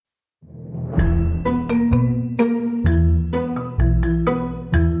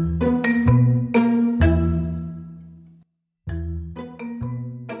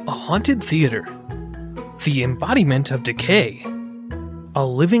haunted theater. The embodiment of decay. A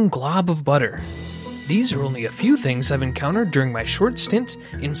living glob of butter. These are only a few things I've encountered during my short stint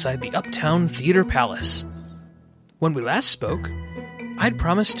inside the Uptown Theater Palace. When we last spoke, I'd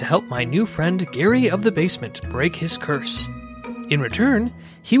promised to help my new friend Gary of the Basement break his curse. In return,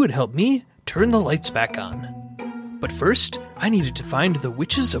 he would help me turn the lights back on. But first, I needed to find the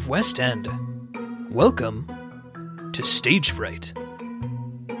Witches of West End. Welcome to Stage Fright.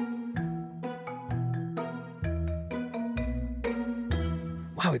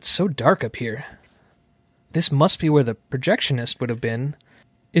 Wow, it's so dark up here. This must be where the projectionist would have been.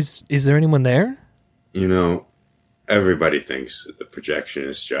 Is there anyone there? You know, everybody thinks that the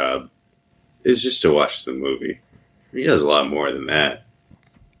projectionist's job is just to watch the movie. He does a lot more than that.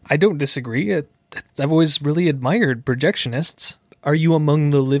 I don't disagree. I've always really admired projectionists. Are you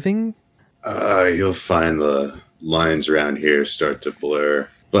among the living? You'll find the lines around here start to blur.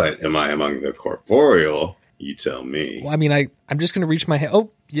 But am I among the corporeal? You tell me. Well, I mean, I'm just going to reach my hand. Oh,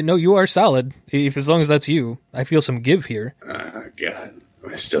 you are solid. As long as that's you. I feel some give here. God,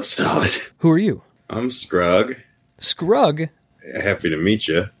 am I still solid? Who are you? I'm Scrug. Scrug? Happy to meet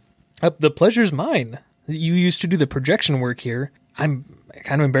you. The pleasure's mine. You used to do the projection work here. I'm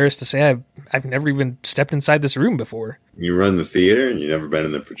kind of embarrassed to say I've never even stepped inside this room before. You run the theater and you've never been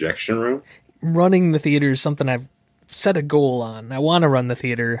in the projection room? Running the theater is something I've set a goal on. I want to run the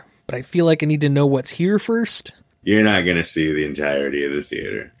theater, but I feel like I need to know what's here first. You're not going to see the entirety of the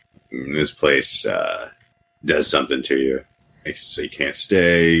theater. This place does something to you. Makes it so you can't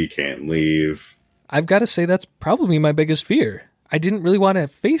stay, you can't leave. I've got to say that's probably my biggest fear. I didn't really want to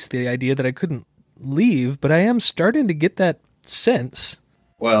face the idea that I couldn't leave, but I am starting to get that sense.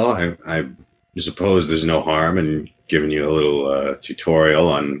 Well, I suppose there's no harm in giving you a little tutorial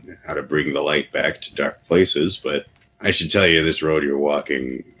on how to bring the light back to dark places, but I should tell you, this road you're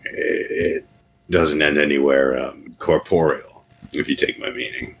walking, it doesn't end anywhere corporeal, if you take my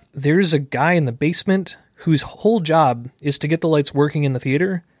meaning. There's a guy in the basement whose whole job is to get the lights working in the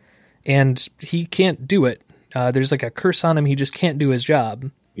theater, and he can't do it. There's like a curse on him. He just can't do his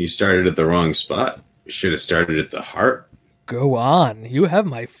job. You started at the wrong spot. You should have started at the heart. Go on. You have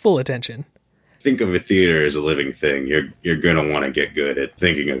my full attention. Think of a theater as a living thing. You're going to want to get good at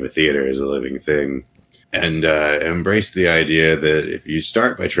thinking of a theater as a living thing. And embrace the idea that if you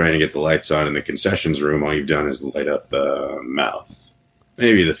start by trying to get the lights on in the concessions room, all you've done is light up the mouth.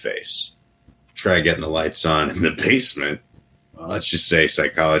 Maybe the face. Try getting the lights on in the basement. Well, let's just say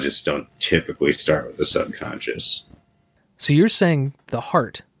psychologists don't typically start with the subconscious. So you're saying the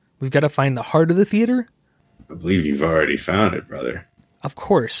heart. We've got to find the heart of the theater? I believe you've already found it, brother. Of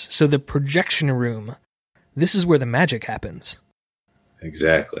course. So the projection room. This is where the magic happens.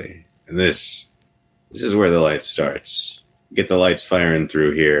 Exactly. And this is where the light starts. Get the lights firing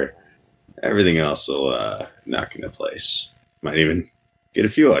through here. Everything else will knock into place. Might even get a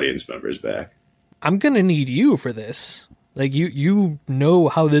few audience members back. I'm going to need you for this. Like, you know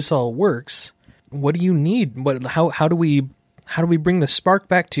how this all works. What do you need? How do we bring the spark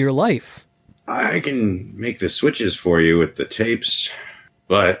back to your life? I can make the switches for you with the tapes,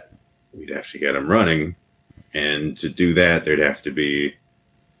 but we'd have to get them running. And to do that, there'd have to be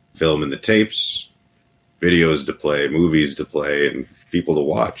film in the tapes, videos to play, movies to play, and people to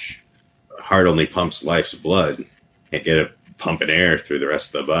watch. The heart only pumps life's blood. Can't get it pumping air through the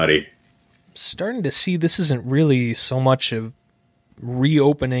rest of the body. Starting to see this isn't really so much of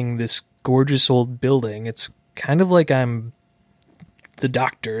reopening this gorgeous old building. It's kind of like I'm the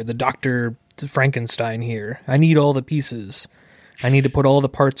Dr. Frankenstein here. I need all the pieces. I need to put all the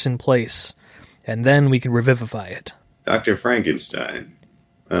parts in place, and then we can revivify it. Dr. Frankenstein.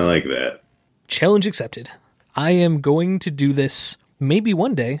 I like that. Challenge accepted. I am going to do this. Maybe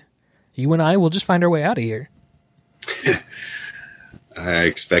one day, you and I will just find our way out of here. I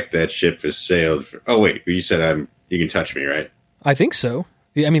expect that ship has sailed. Oh, wait. You said you can touch me, right? I think so.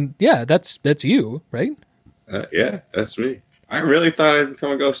 I mean, yeah, that's you, right? Yeah, that's me. I really thought I'd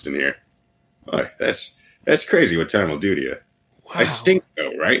become a ghost in here. Oh, that's crazy what time will do to you. Wow. I stink,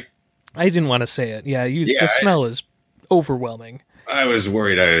 though, right? I didn't want to say it. Yeah, the smell is overwhelming. I was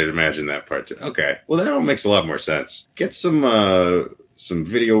worried I'd imagine that part too. Okay, well, that all makes a lot more sense. Get some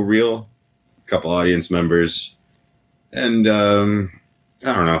video reel, a couple audience members, and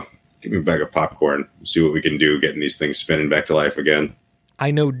I don't know, give me a bag of popcorn. See what we can do getting these things spinning back to life again.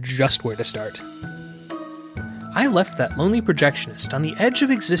 I know just where to start. I left that lonely projectionist on the edge of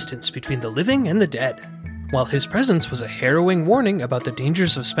existence between the living and the dead. While his presence was a harrowing warning about the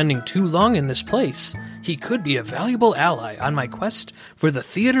dangers of spending too long in this place, he could be a valuable ally on my quest for the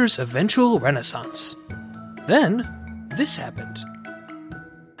theater's eventual renaissance. Then, this happened.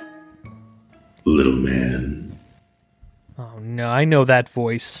 Little man. Oh no, I know that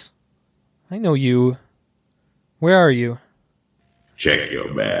voice. I know you. Where are you? Check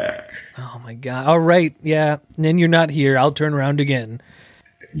your back. Oh my god. All right, yeah. And then you're not here. I'll turn around again.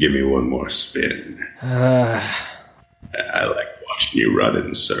 Give me one more spin. I like watching you run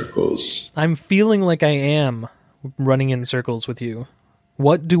in circles. I'm feeling like I am running in circles with you.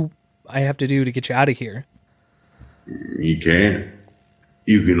 What do I have to do to get you out of here? You can't.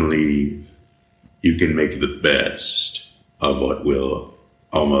 You can leave. You can make the best of what will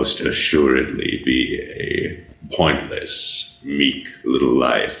almost assuredly be a pointless, meek little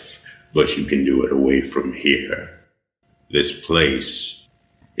life, but you can do it away from here. This place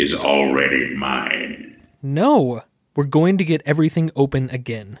is already mine. No, we're going to get everything open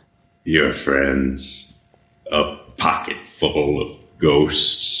again. Your friends, a pocket full of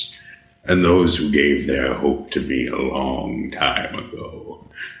ghosts, and those who gave their hope to me a long time ago.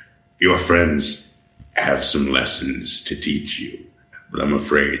 Your friends have some lessons to teach you, but I'm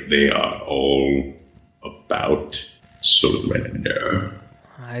afraid they are all about surrender.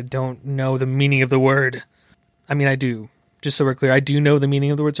 I don't know the meaning of the word. I mean, I do. Just so we're clear, I do know the meaning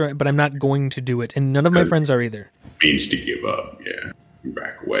of the word surrender, but I'm not going to do it, and none of my friends are either. Means to give up, yeah.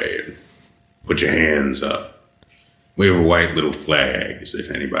 Back away and put your hands up. Wave white little flags if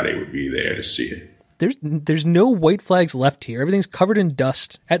anybody would be there to see it. There's no white flags left here. Everything's covered in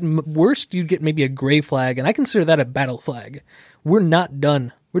dust. At worst, you'd get maybe a gray flag, and I consider that a battle flag. We're not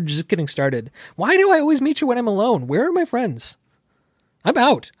done. We're just getting started. Why do I always meet you when I'm alone? Where are my friends? I'm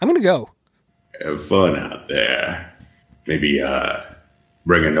out. I'm going to go. Have fun out there. Maybe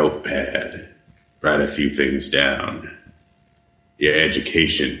bring a notepad. Write a few things down. Your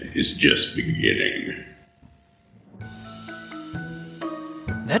education is just beginning.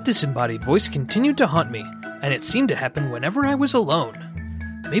 That disembodied voice continued to haunt me, and it seemed to happen whenever I was alone.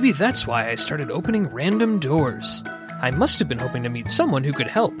 Maybe that's why I started opening random doors. I must have been hoping to meet someone who could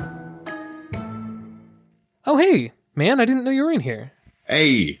help. Oh hey, man, I didn't know you were in here.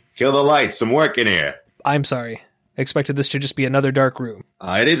 Hey, kill the lights, some work in here. I'm sorry. I expected this to just be another dark room.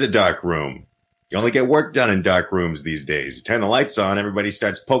 It is a dark room. You only get work done in dark rooms these days. You turn the lights on, everybody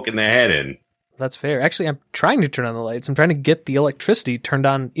starts poking their head in. That's fair. Actually, I'm trying to turn on the lights. I'm trying to get the electricity turned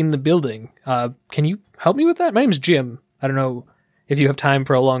on in the building. Can you help me with that? My name's Jim. I don't know if you have time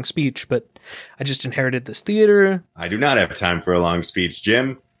for a long speech, but I just inherited this theater. I do not have time for a long speech,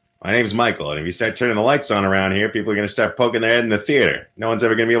 Jim. My name's Michael, and if you start turning the lights on around here, people are going to start poking their head in the theater. No one's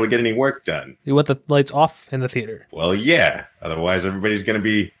ever going to be able to get any work done. You want the lights off in the theater? Well, yeah. Otherwise, everybody's going to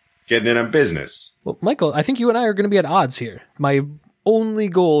be getting in on business. Well, Michael, I think you and I are going to be at odds here. My only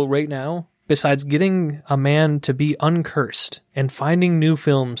goal right now, besides getting a man to be uncursed and finding new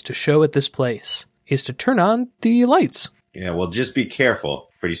films to show at this place, is to turn on the lights. Yeah, well, just be careful.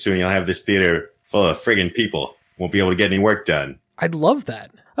 Pretty soon you'll have this theater full of friggin' people. Won't be able to get any work done. I'd love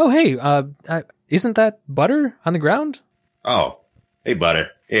that. Oh, hey, isn't that Butter on the ground? Oh, hey, Butter.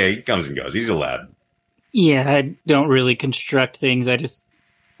 Yeah, he comes and goes. He's allowed. Yeah, I don't really construct things. I just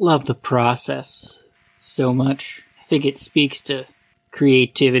love the process so much. I think it speaks to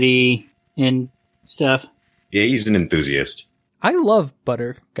creativity and stuff. Yeah, he's an enthusiast. I love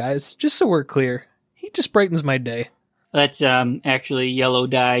Butter, guys, just so we're clear. He just brightens my day. That's actually yellow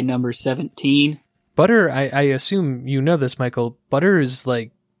dye number 17. Butter, I assume you know this, Michael. Butter is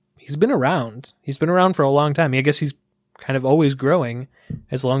like, he's been around. He's been around for a long time. I guess he's kind of always growing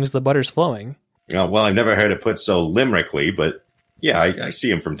as long as the butter's flowing. Oh, well, I've never heard it put so limerically, but yeah, I see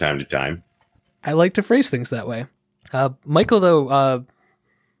him from time to time. I like to phrase things that way. Michael, though,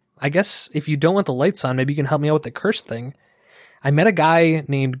 I guess if you don't want the lights on, maybe you can help me out with the curse thing. I met a guy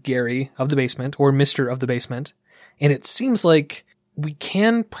named Gary of the basement, or Mr. of the basement, and it seems like we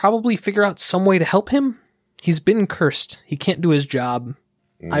can probably figure out some way to help him. He's been cursed. He can't do his job.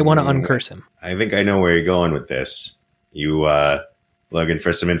 I want to uncurse him. I think I know where you're going with this. You, looking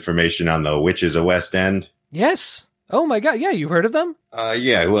for some information on the Witches of West End? Yes. Oh my god, yeah, you've heard of them?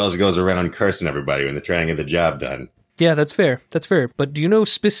 Yeah, who else goes around cursing everybody when they're trying to get the job done? Yeah, that's fair. That's fair. But do you know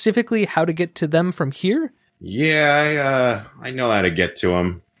specifically how to get to them from here? Yeah, I know how to get to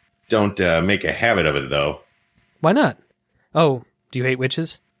them. Don't make a habit of it, though. Why not? Oh, do you hate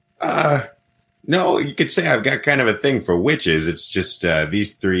witches? No, you could say I've got kind of a thing for witches. It's just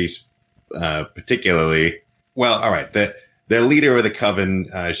these three particularly. Well, all right. The leader of the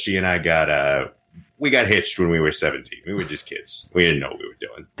coven, she and I got hitched when we were 17. We were just kids. We didn't know what we were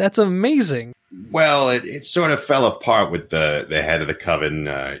doing. That's amazing. Well, it sort of fell apart with the head of the coven.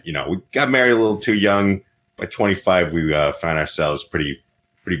 We got married a little too young. By 25, we found ourselves pretty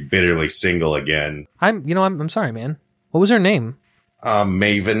bitterly single again. I'm sorry, man. What was her name?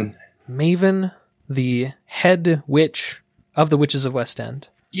 Maven. Maven, the head witch of the Witches of West End.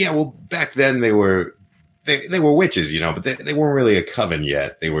 Yeah, well, back then they were witches, but they weren't really a coven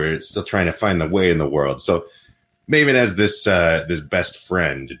yet. They were still trying to find the way in the world. So Maven has this best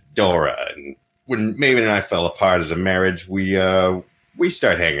friend, Dora, and when Maven and I fell apart as a marriage, we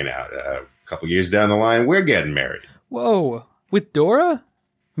start hanging out. A couple years down the line, we're getting married. Whoa, with Dora,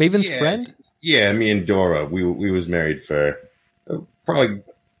 Maven's friend? Yeah, me and Dora, we was married for probably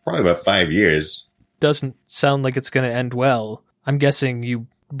about 5 years. Doesn't sound like it's going to end well. I'm guessing you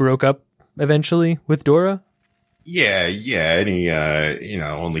broke up eventually with Dora? Yeah. Any,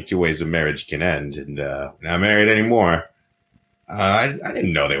 only two ways a marriage can end, and not married anymore. I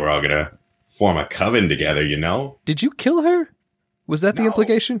didn't know they were all going to form a coven together, Did you kill her? Was that the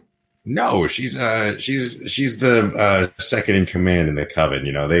implication? No, she's the second in command in the coven.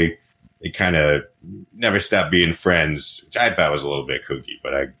 They kind of never stopped being friends, which I thought was a little bit kooky,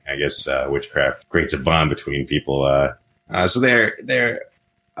 but I guess witchcraft creates a bond between people. So they're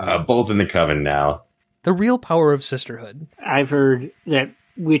both in the coven now. The real power of sisterhood. I've heard that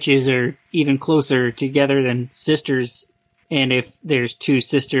witches are even closer together than sisters, and if there's two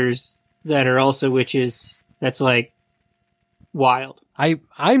sisters that are also witches, that's like wild.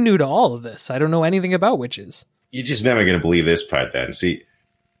 I'm new to all of this. I don't know anything about witches. You're just never going to believe this part then. See,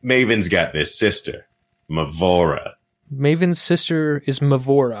 Maven's got this sister, Mavora. Maven's sister is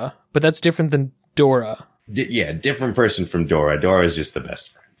Mavora, but that's different than Dora. Different person from Dora. Dora's just the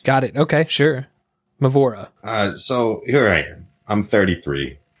best friend. Got it. Okay, sure. Mavora. So here I am. I'm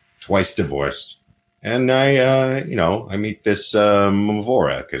 33, twice divorced. And I meet this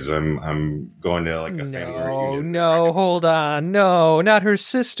Mavora because I'm going to like a family reunion. No, hold on. No, not her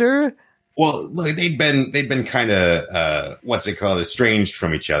sister. Well, look, they'd been kind of estranged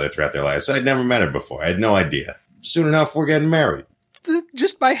from each other throughout their lives. So I'd never met her before. I had no idea. Soon enough, we're getting married.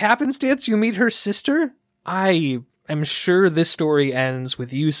 Just by happenstance, you meet her sister? I am sure this story ends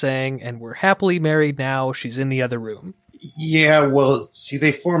with you saying, "And we're happily married now. She's in the other room." Yeah, well, see,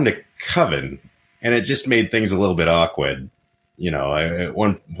 they formed a coven. And it just made things a little bit awkward. At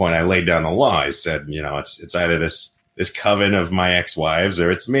one point I laid down the law. I said, it's either this coven of my ex-wives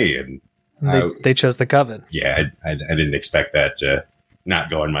or it's me. And they chose the coven. Yeah, I didn't expect that to not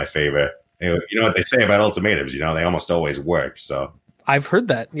go in my favor. You know what they say about ultimatums, they almost always work. So I've heard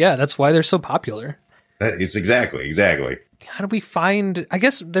that. Yeah, that's why they're so popular. It's exactly. How do we find... I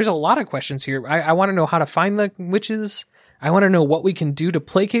guess there's a lot of questions here. I want to know how to find the witches. I want to know what we can do to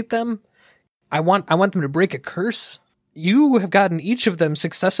placate them. I want them to break a curse. You have gotten each of them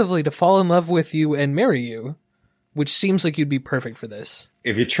successively to fall in love with you and marry you, which seems like you'd be perfect for this.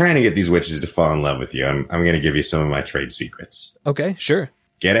 If you're trying to get these witches to fall in love with you, I'm going to give you some of my trade secrets. Okay, sure.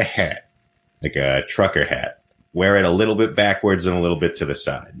 Get a hat, like a trucker hat. Wear it a little bit backwards and a little bit to the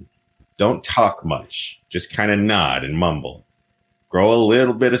side. Don't talk much. Just kind of nod and mumble. Grow a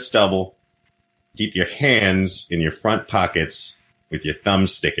little bit of stubble. Keep your hands in your front pockets with your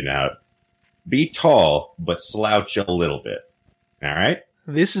thumbs sticking out. Be tall, but slouch a little bit. All right?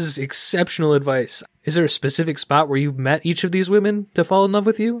 This is exceptional advice. Is there a specific spot where you've met each of these women to fall in love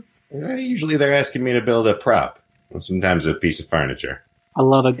with you? Usually they're asking me to build a prop. Sometimes a piece of furniture. I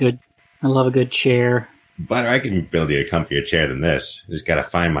love a good chair. But I can build you a comfier chair than this. Just gotta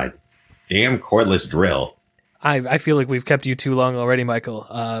find my damn cordless drill. I feel like we've kept you too long already, Michael.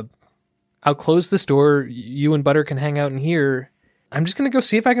 I'll close this door. You and Butter can hang out in here. I'm just going to go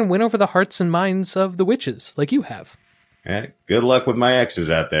see if I can win over the hearts and minds of the witches, like you have. Good luck with my exes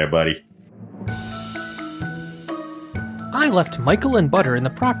out there, buddy. I left Michael and Butter in the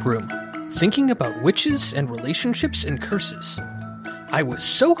prop room, thinking about witches and relationships and curses. I was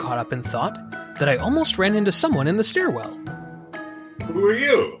so caught up in thought that I almost ran into someone in the stairwell. Who are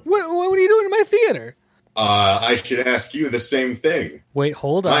you? What are you doing in my theater? I should ask you the same thing. Wait,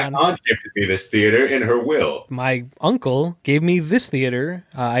 hold on. My aunt gifted me this theater in her will. My uncle gave me this theater.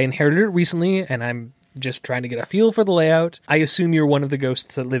 I inherited it recently, and I'm just trying to get a feel for the layout. I assume you're one of the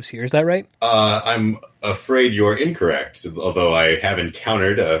ghosts that lives here. Is that right? I'm afraid you're incorrect, although I have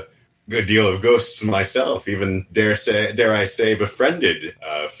encountered a good deal of ghosts myself, even dare I say befriended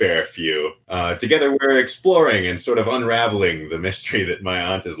a fair few. Together we're exploring and sort of unraveling the mystery that my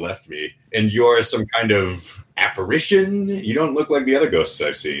aunt has left me. And you're some kind of apparition? You don't look like the other ghosts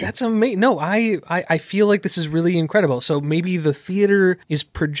I've seen. That's amazing. No, I feel like this is really incredible. So maybe the theater is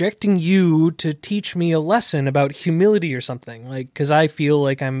projecting you to teach me a lesson about humility or something. Like, because I feel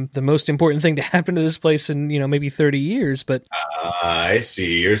like I'm the most important thing to happen to this place in, maybe 30 years. But I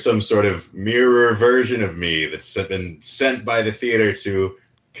see. You're some sort of mirror version of me that's been sent by the theater to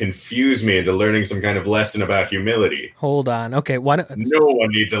confuse me into learning some kind of lesson about humility. Hold on. Okay, why don't... No one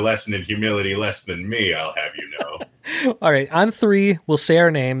needs a lesson in humility less than me, I'll have you know. All right, on 3, we'll say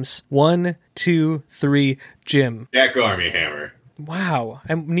our names. 1, 2, 3, Jim. Jack Army Hammer. Wow.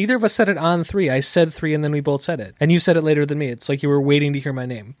 And neither of us said it on 3. I said 3 and then we both said it. And you said it later than me. It's like you were waiting to hear my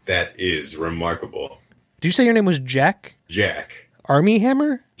name. That is remarkable. Did you say your name was Jack? Jack. Army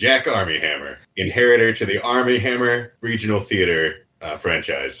Hammer? Jack Army Hammer. Inheritor to the Army Hammer Regional Theater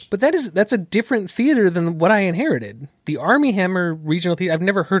franchise. But that's a different theater than what I inherited. The Army Hammer Regional Theater, I've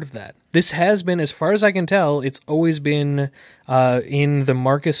never heard of that. This has been, as far as I can tell, it's always been in the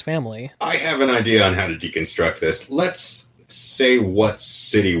Marcus family. I have an idea on how to deconstruct this. Let's say what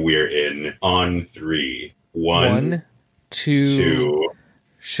city we're in on 3. 1, 2,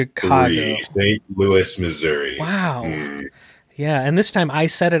 Chicago. 3. St. Louis, Missouri. Wow. Yeah, and this time I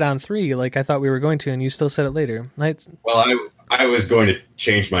said it on 3 like I thought we were going to, and you still said it later. Well, I was going to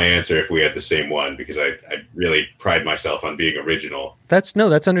change my answer if we had the same one, because I really pride myself on being original. That's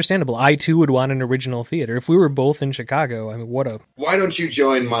understandable. I, too, would want an original theater. If we were both in Chicago, I mean, Why don't you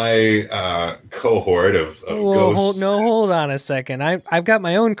join my cohort of ghosts? Hold on a second. I've got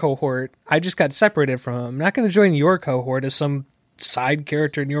my own cohort. I just got separated from them. I'm not going to join your cohort as some side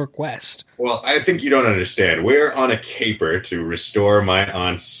character in your quest. Well, I think you don't understand. We're on a caper to restore my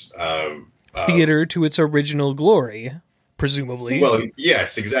aunt's... theater to its original glory, presumably. Well,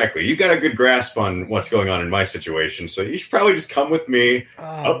 yes, exactly. You got a good grasp on what's going on in my situation, so you should probably just come with me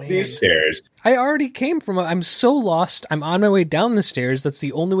these stairs. I already came from... I'm so lost. I'm on my way down the stairs. That's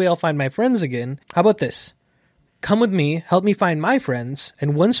the only way I'll find my friends again. How about this? Come with me, help me find my friends,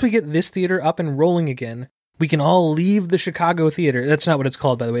 and once we get this theater up and rolling again, we can all leave the Chicago theater. That's not what it's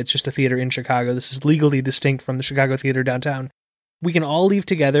called, by the way. It's just a theater in Chicago. This is legally distinct from the Chicago theater downtown. We can all leave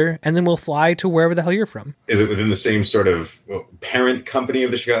together, and then we'll fly to wherever the hell you're from. Is it within the same sort of parent company of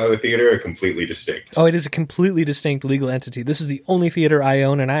the Chicago theater, or completely distinct? Oh, it is a completely distinct legal entity. This is the only theater I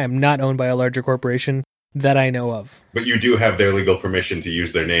own, and I am not owned by a larger corporation that I know of. But you do have their legal permission to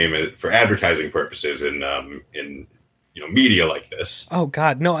use their name for advertising purposes in media like this. Oh,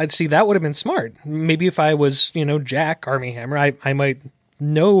 God, no, I'd see, that would have been smart. Maybe if I was, Jack Army Hammer, I might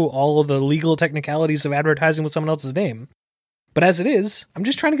know all of the legal technicalities of advertising with someone else's name. But as it is, I'm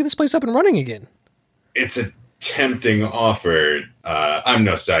just trying to get this place up and running again. It's a tempting offer. I'm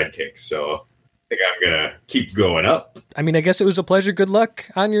no sidekick, so I think I'm going to keep going up. I mean, I guess it was a pleasure. Good luck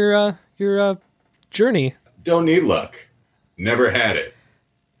on your journey. Don't need luck. Never had it.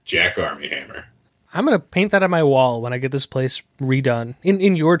 Jack Army Hammer. I'm going to paint that on my wall when I get this place redone,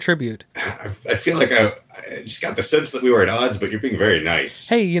 in your tribute. I feel like I just got the sense that we were at odds, but you're being very nice.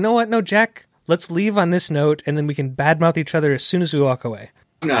 Hey, you know what? No, Jack, let's leave on this note, and then we can badmouth each other as soon as we walk away.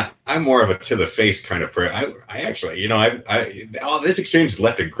 I'm more of a to-the-face kind of person. I actually, this exchange has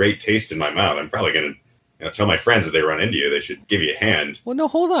left a great taste in my mouth. I'm probably going to tell my friends that they run into you, they should give you a hand. Well, no,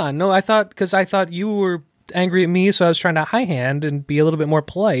 hold on. No, I thought you were angry at me, so I was trying to high hand and be a little bit more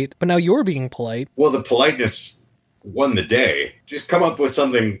polite, but now you're being polite. Well, the politeness won the day. Just come up with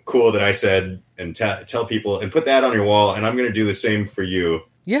something cool that I said and tell people and put that on your wall, and I'm going to do the same for you.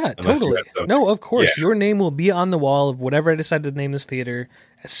 Yeah, totally. No, of course. Yeah. Your name will be on the wall of whatever I decide to name this theater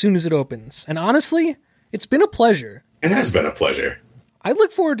as soon as it opens. And honestly, it's been a pleasure. It has been a pleasure. I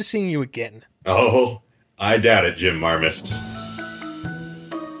look forward to seeing you again. Oh, I doubt it, Jim Marmis.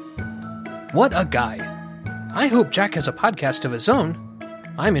 What a guy. I hope Jack has a podcast of his own.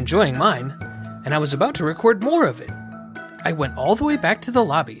 I'm enjoying mine, and I was about to record more of it. I went all the way back to the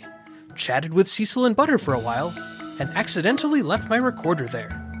lobby, chatted with Cecil and Butter for a while, and accidentally left my recorder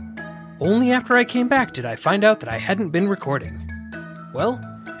there. Only after I came back did I find out that I hadn't been recording. Well,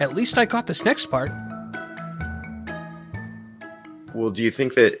 at least I got this next part. Well, do you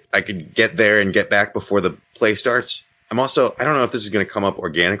think that I could get there and get back before the play starts? I don't know if this is going to come up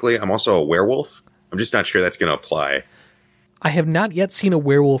organically. I'm also a werewolf. I'm just not sure that's going to apply. I have not yet seen a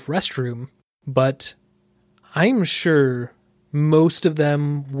werewolf restroom, but I'm sure most of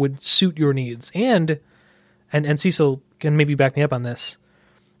them would suit your needs. And Cecil can maybe back me up on this.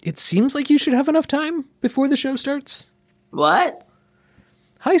 It seems like you should have enough time before the show starts. What?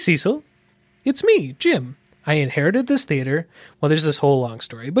 Hi, Cecil. It's me, Jim. I inherited this theater. Well, there's this whole long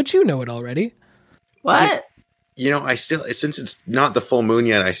story, but you know it already. What? I still, since it's not the full moon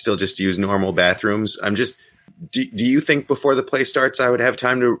yet, I still just use normal bathrooms. Do you think before the play starts I would have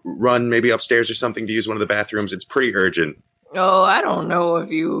time to run maybe upstairs or something to use one of the bathrooms? It's pretty urgent. Oh, I don't know if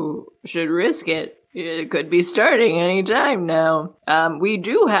you should risk it. It could be starting any time now. We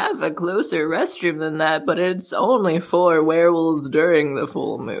do have a closer restroom than that, but it's only for werewolves during the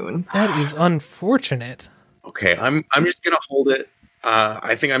full moon. That is unfortunate. Okay, I'm just gonna hold it.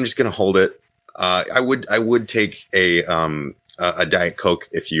 I think I'm just going to hold it. I would take a Diet Coke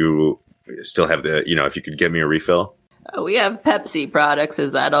if you still have if you could get me a refill. We have Pepsi products.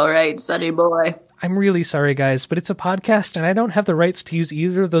 Is that all right, Sonny boy? I'm really sorry, guys, but it's a podcast and I don't have the rights to use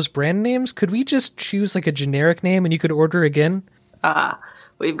either of those brand names. Could we just choose like a generic name and you could order again?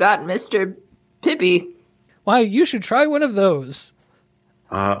 We've got Mr. Pippy. Why, you should try one of those.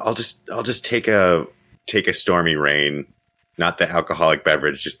 I'll just take a Stormy Rain, not the alcoholic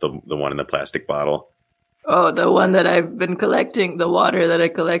beverage, just the one in the plastic bottle. Oh, the one that I've been collecting, the water that I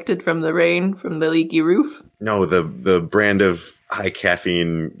collected from the rain, from the leaky roof? No, the brand of high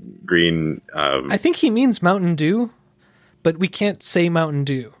caffeine green. I think he means Mountain Dew, but we can't say Mountain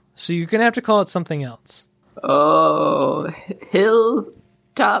Dew. So you're going to have to call it something else. Oh,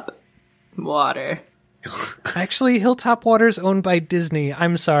 Hilltop Water. Actually, Hilltop Water's owned by Disney.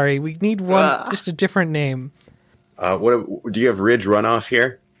 I'm sorry. We need just a different name. What do you have Ridge Runoff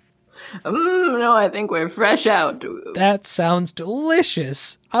here? No, I think we're fresh out. That sounds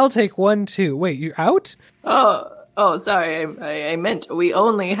delicious. I'll take one too. Wait, you're out? Oh, sorry. I meant we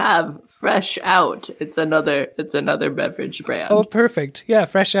only have Fresh Out. It's another beverage brand. Oh, perfect. Yeah,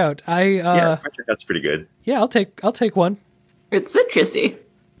 Fresh Out. Yeah, Fresh Out's pretty good. Yeah, I'll take one. It's citrusy.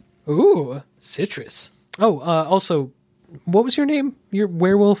 Ooh, citrus. Oh, also, what was your name? Your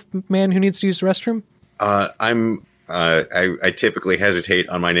werewolf man who needs to use the restroom? I typically hesitate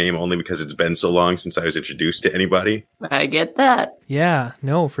on my name only because it's been so long since I was introduced to anybody. I get that. Yeah,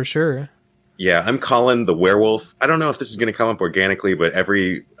 no, for sure. Yeah, I'm Colin the werewolf. I don't know if this is going to come up organically, but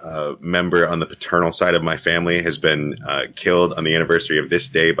every member on the paternal side of my family has been killed on the anniversary of this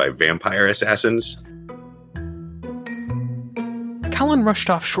day by vampire assassins. Colin rushed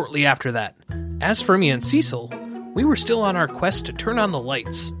off shortly after that. As for me and Cecil, we were still on our quest to turn on the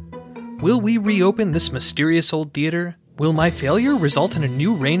lights. Will we reopen this mysterious old theater? Will my failure result in a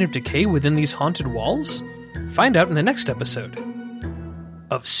new reign of decay within these haunted walls? Find out in the next episode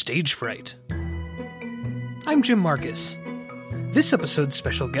of Stage Fright. I'm Jim Marcus. This episode's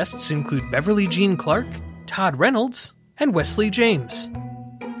special guests include Beverly Jean Clark, Todd Reynolds, and Wesley James.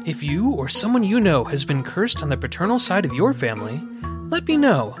 If you or someone you know has been cursed on the paternal side of your family, let me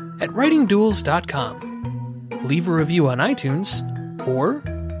know at writingduels.com. Leave a review on iTunes or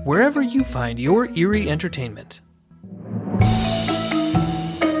wherever you find your eerie entertainment.